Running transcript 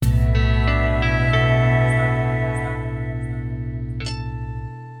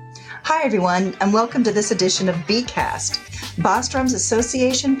Hi, everyone, and welcome to this edition of b.Cast, Bostrom's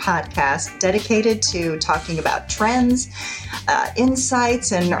Association podcast dedicated to talking about trends,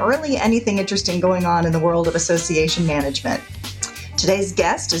 insights, and really anything interesting going on in the world of association management. Today's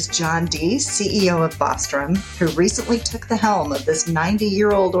guest is John Dee, CEO of Bostrom, who recently took the helm of this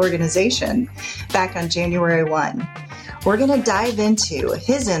 90-year-old organization back on January 1. We're going to dive into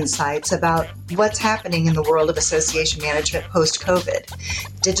his insights about what's happening in the world of association management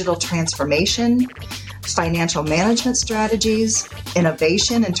post-COVID, digital transformation, financial management strategies,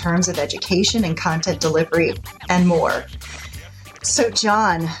 innovation in terms of education and content delivery, and more. So,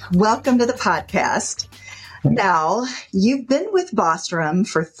 John, welcome to the podcast. Now, you've been with Bostrom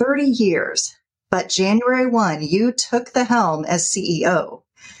for 30 years, but January 1, you took the helm as CEO.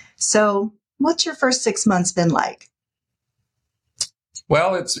 So, what's your first 6 months been like?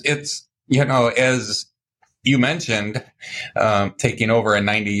 Well, it's as you mentioned, taking over a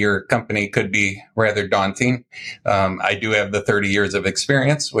 90-year company could be rather daunting. I do have the 30 years of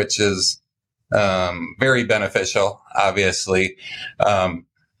experience, which is very beneficial, obviously.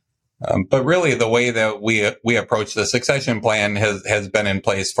 But really, the way that we approach the succession plan has been in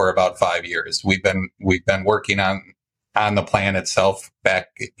place for about 5 years. We've been working on the plan itself back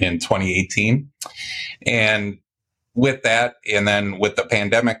in 2018, and with that, and then with the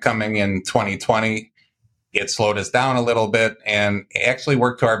pandemic coming in 2020, it slowed us down a little bit and actually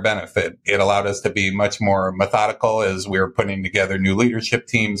worked to our benefit. It allowed us to be much more methodical as we were putting together new leadership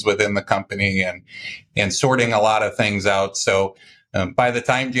teams within the company and sorting a lot of things out. So by the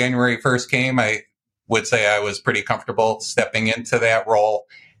time January 1st came, I would say I was pretty comfortable stepping into that role.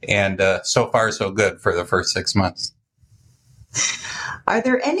 And so far, so good for the first 6 months. Are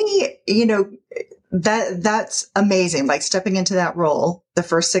there any, that's amazing, like stepping into that role the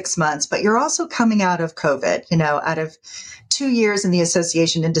first 6 months, but you're also coming out of COVID, out of 2 years in the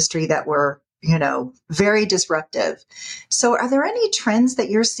association industry that were, very disruptive. So are there any trends that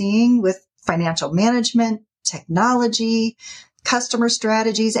you're seeing with financial management, technology, customer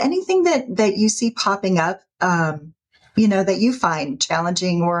strategies, anything that you see popping up, that you find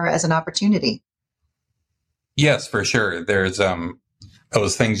challenging or as an opportunity? Yes, for sure. There's,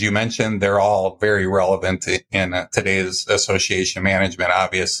 those things you mentioned, they're all very relevant in today's association management,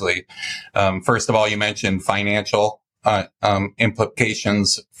 obviously. First of all, you mentioned financial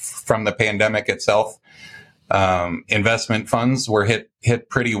implications from the pandemic itself. Investment funds were hit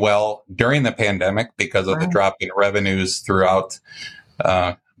pretty well during the pandemic because of the drop in revenues throughout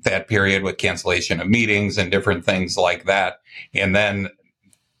that period with cancellation of meetings and different things like that. And then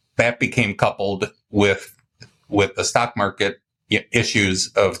that became coupled with the stock market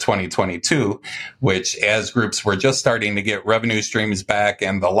issues of 2022, which as groups were just starting to get revenue streams back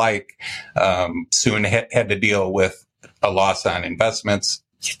and the like, soon had to deal with a loss on investments,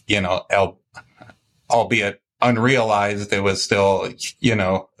 albeit unrealized, it was still,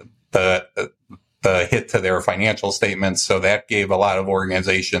 the hit to their financial statements. So that gave a lot of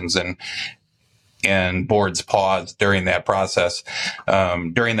organizations and boards pause during that process.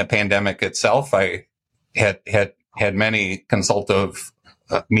 During the pandemic itself, I had many consultative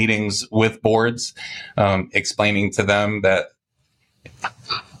meetings with boards, explaining to them that's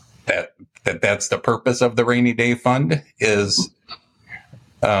the purpose of the rainy day fund is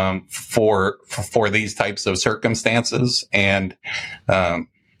for these types of circumstances, and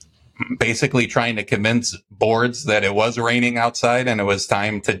basically trying to convince boards that it was raining outside and it was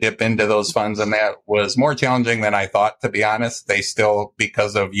time to dip into those funds. And that was more challenging than I thought, to be honest. They still,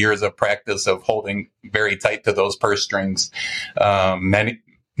 because of years of practice of holding very tight to those purse strings,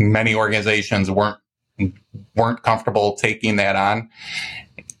 many organizations weren't comfortable taking that on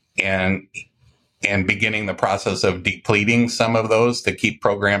and beginning the process of depleting some of those to keep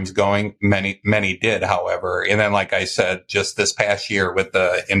programs going. Many did, however. And then, like I said, just this past year with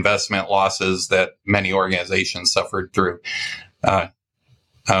the investment losses that many organizations suffered through,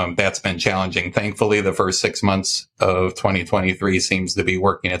 that's been challenging. Thankfully, the first 6 months of 2023 seems to be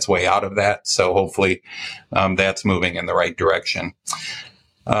working its way out of that. So hopefully, that's moving in the right direction.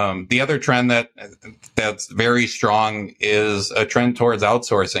 The other trend that's very strong is a trend towards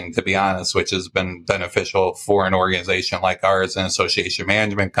outsourcing, to be honest, which has been beneficial for an organization like ours, an association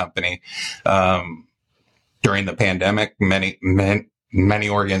management company. During the pandemic, many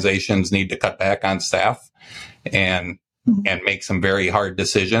organizations need to cut back on staff and make some very hard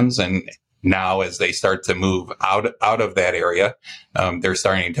decisions. And now as they start to move out of that area, they're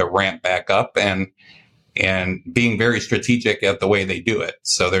starting to ramp back up and being very strategic at the way they do it.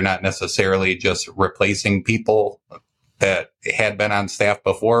 So they're not necessarily just replacing people that had been on staff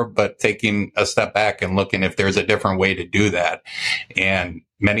before, but taking a step back and looking if there's a different way to do that. And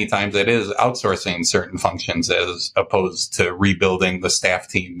many times it is outsourcing certain functions as opposed to rebuilding the staff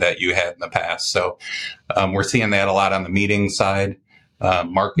team that you had in the past. So we're seeing that a lot on the meeting side,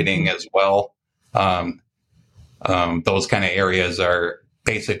 marketing as well. Those kind of areas are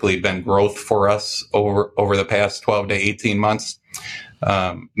basically been growth for us over the past 12 to 18 months.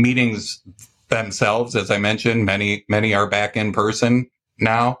 Meetings themselves, as I mentioned, many are back in person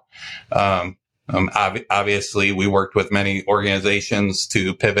now. Obviously, we worked with many organizations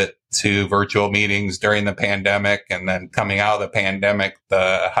to pivot to virtual meetings during the pandemic, and then coming out of the pandemic,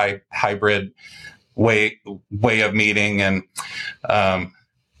 the hybrid way of meeting, and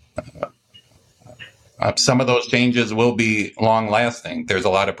some of those changes will be long lasting. There's a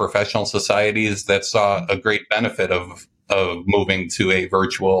lot of professional societies that saw a great benefit of moving to a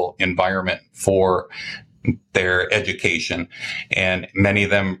virtual environment for their education. And many of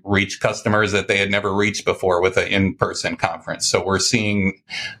them reach customers that they had never reached before with an in-person conference. So we're seeing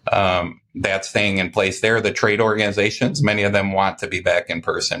that staying in place there. The trade organizations, many of them want to be back in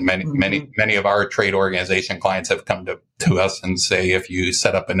person. Many of our trade organization clients have come to us and say, if you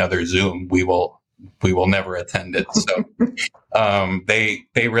set up another Zoom, we will never attend it. So they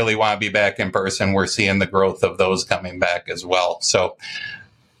really want to be back in person. We're seeing the growth of those coming back as well. So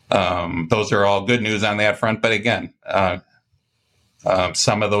those are all good news on that front. But again,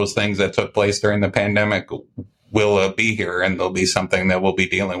 some of those things that took place during the pandemic will be here, and they'll be something that we'll be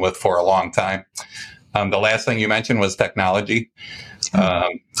dealing with for a long time. The last thing you mentioned was technology.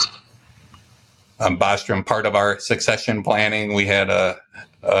 Bostrom, part of our succession planning, we had a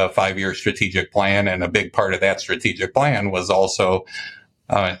 5-year strategic plan, and a big part of that strategic plan was also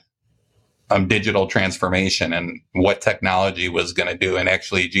digital transformation and what technology was going to do. And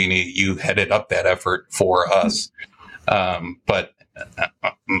actually, Jeannie, you headed up that effort for us. But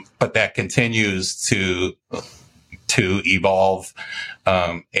that continues to evolve.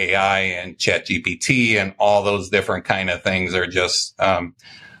 AI and ChatGPT and all those different kind of things are just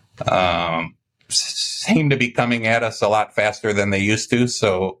seem to be coming at us a lot faster than they used to.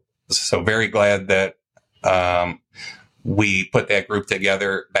 So very glad that we put that group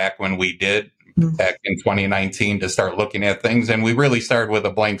together back when we did, back in 2019, to start looking at things. And we really started with a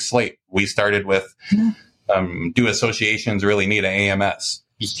blank slate. We started with, do associations really need an AMS?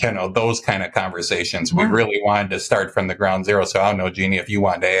 Those kind of conversations. We really wanted to start from the ground zero. So I don't know, Jeannie, if you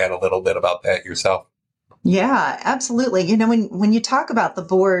wanted to add a little bit about that yourself. Yeah, absolutely. When you talk about the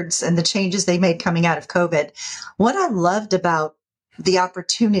boards and the changes they made coming out of COVID, what I loved about the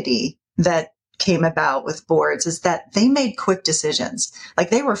opportunity that came about with boards is that they made quick decisions.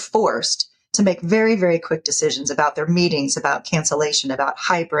 Like, they were forced to make very, very quick decisions about their meetings, about cancellation, about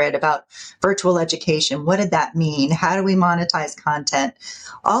hybrid, about virtual education. What did that mean? How do we monetize content?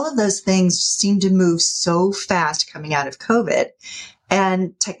 All of those things seem to move so fast coming out of COVID.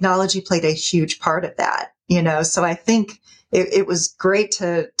 And technology played a huge part of that, so I think it was great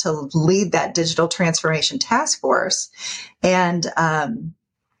to lead that digital transformation task force and,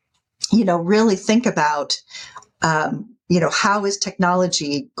 really think about, how is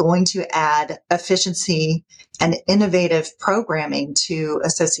technology going to add efficiency and innovative programming to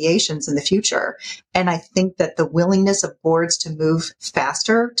associations in the future. And I think that the willingness of boards to move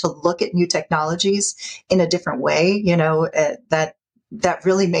faster, to look at new technologies in a different way, that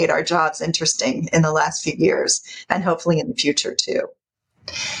really made our jobs interesting in the last few years, and hopefully in the future too.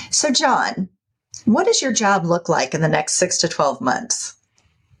 So, John, what does your job look like in the next 6 to 12 months?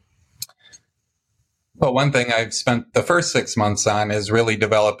 Well, one thing I've spent the first 6 months on is really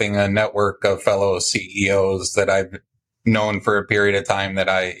developing a network of fellow CEOs that I've known for a period of time that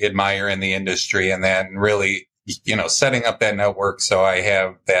I admire in the industry, and then really, setting up that network so I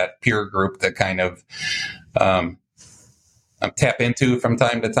have that peer group that kind of tap into from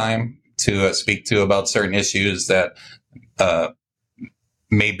time to time to speak to about certain issues that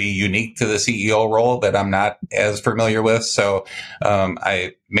may be unique to the CEO role that I'm not as familiar with. So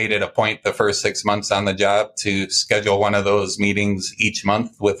I made it a point the first 6 months on the job to schedule one of those meetings each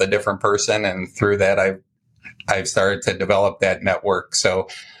month with a different person. And through that, I've started to develop that network. So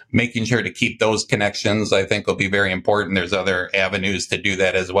making sure to keep those connections, I think, will be very important. There's other avenues to do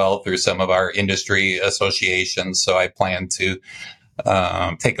that as well through some of our industry associations. So I plan to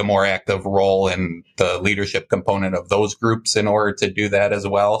take a more active role in the leadership component of those groups in order to do that as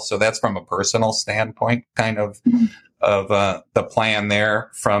well. So that's from a personal standpoint, kind of the plan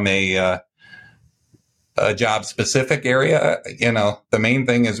there. From a job specific area, the main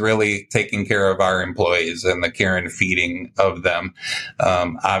thing is really taking care of our employees and the care and feeding of them.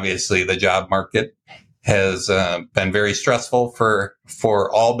 Obviously, the job market been very stressful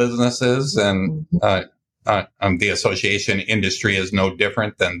for all businesses, and the association industry is no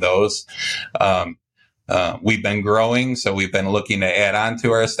different than those. We've been growing, so we've been looking to add on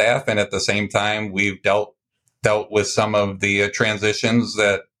to our staff, and at the same time, we've dealt with some of the transitions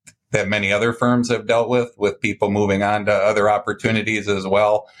that many other firms have dealt with people moving on to other opportunities as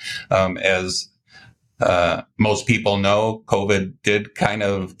well. As most people know, COVID did kind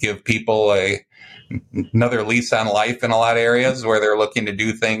of give people another lease on life in a lot of areas where they're looking to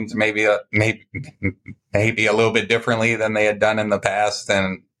do things maybe a little bit differently than they had done in the past,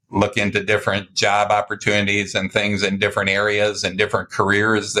 and look into different job opportunities and things in different areas and different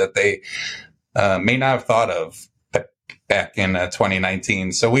careers that they may not have thought of back in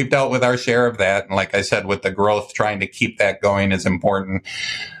 2019. So we've dealt with our share of that. And like I said, with the growth, trying to keep that going is important.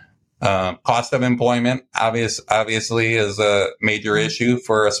 Cost of employment, obviously, is a major issue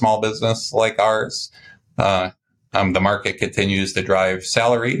for a small business like ours. The market continues to drive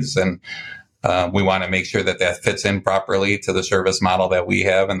salaries, and we want to make sure that fits in properly to the service model that we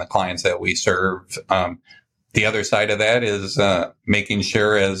have and the clients that we serve. The other side of that is making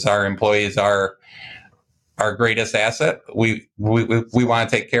sure, as our employees are our greatest asset, we want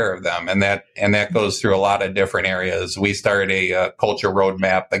to take care of them, and that goes through a lot of different areas. We started a culture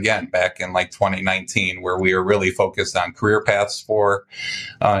roadmap again back in 2019, where we are really focused on career paths for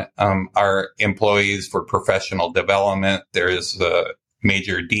our employees, for professional development. There is a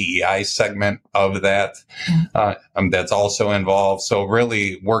major DEI segment of that that's also involved. So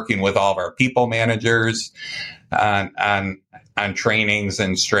really working with all of our people managers on trainings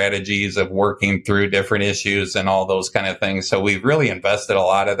and strategies of working through different issues and all those kind of things. So we've really invested a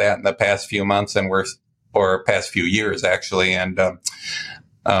lot of that in the past few months, or past few years actually. And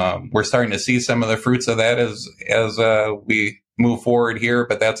we're starting to see some of the fruits of that as we move forward here,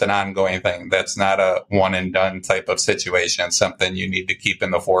 but that's an ongoing thing. That's not a one and done type of situation. It's something you need to keep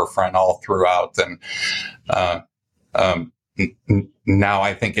in the forefront all throughout. And now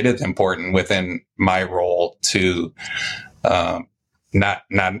I think it is important within my role to not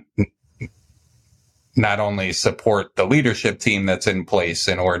only support the leadership team that's in place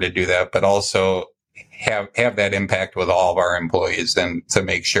in order to do that, but also have that impact with all of our employees, and to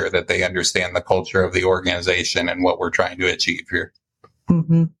make sure that they understand the culture of the organization and what we're trying to achieve here.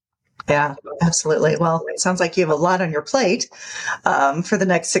 Mm-hmm. Yeah, absolutely. Well, it sounds like you have a lot on your plate for the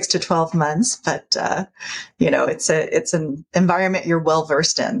next 6 to 12 months, but it's an environment you're well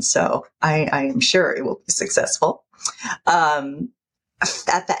versed in, so I am sure it will be successful. At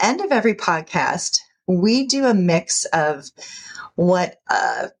the end of every podcast, we do a mix of what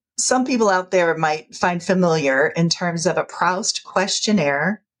some people out there might find familiar in terms of a Proust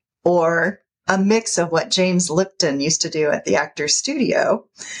questionnaire, or a mix of what James Lipton used to do at the Actors Studio,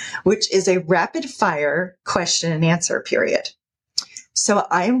 which is a rapid fire question and answer period. So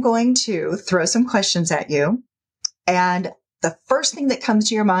I am going to throw some questions at you, and the first thing that comes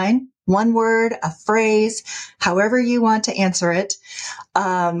to your mind, one word, a phrase, however you want to answer it.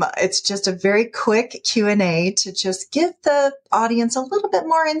 It's just a very quick Q&A to just give the audience a little bit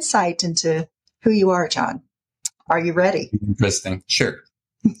more insight into who you are, John. Are you ready? Interesting. Sure.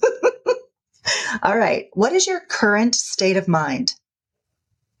 All right. What is your current state of mind?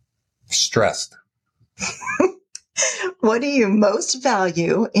 Stressed. What do you most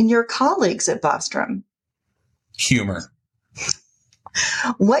value in your colleagues at Bostrom? Humor.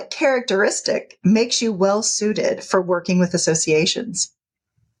 What characteristic makes you well suited for working with associations?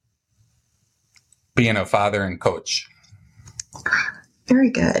 Being a father and coach. Very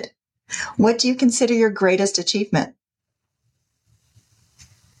good. What do you consider your greatest achievement?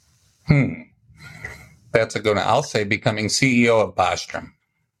 That's a good one. I'll say becoming CEO of Bostrom.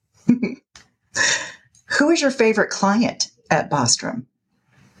 Who is your favorite client at Bostrom?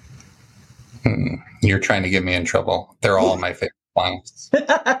 You're trying to get me in trouble. They're all my favorite clients.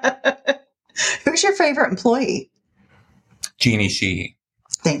 Who's your favorite employee? Jeanne Sheehy.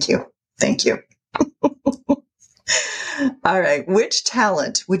 Thank you. Thank you. All right. Which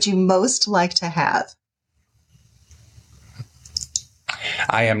talent would you most like to have?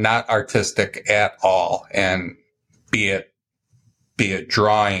 I am not artistic at all, and be it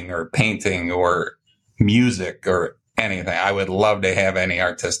drawing or painting or music or anything, I would love to have any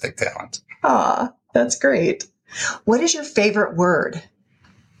artistic talent. Ah, that's great. What is your favorite word?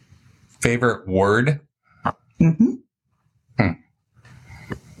 Favorite word? Mm-hmm.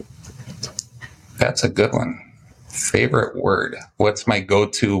 That's a good one. Favorite word. What's my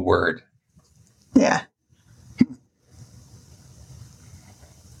go-to word? Yeah.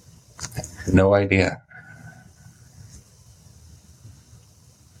 No idea.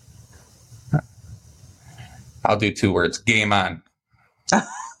 I'll do 2 words. Game on.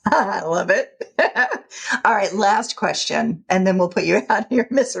 I love it. All right, last question, and then we'll put you out of your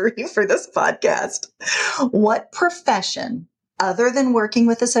misery for this podcast. What profession, other than working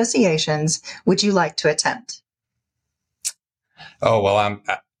with associations, would you like to attempt? Oh, well,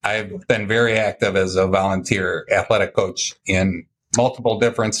 I've been very active as a volunteer athletic coach in multiple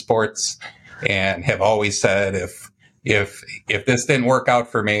different sports, and have always said if this didn't work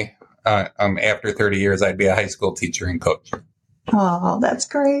out for me, after 30 years, I'd be a high school teacher and coach. Oh, that's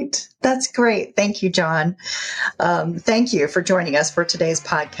great. That's great. Thank you, John. Thank you for joining us for today's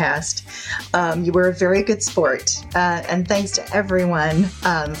podcast. You were a very good sport. And thanks to everyone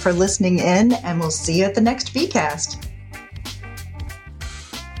for listening in, and we'll see you at the next b.Cast.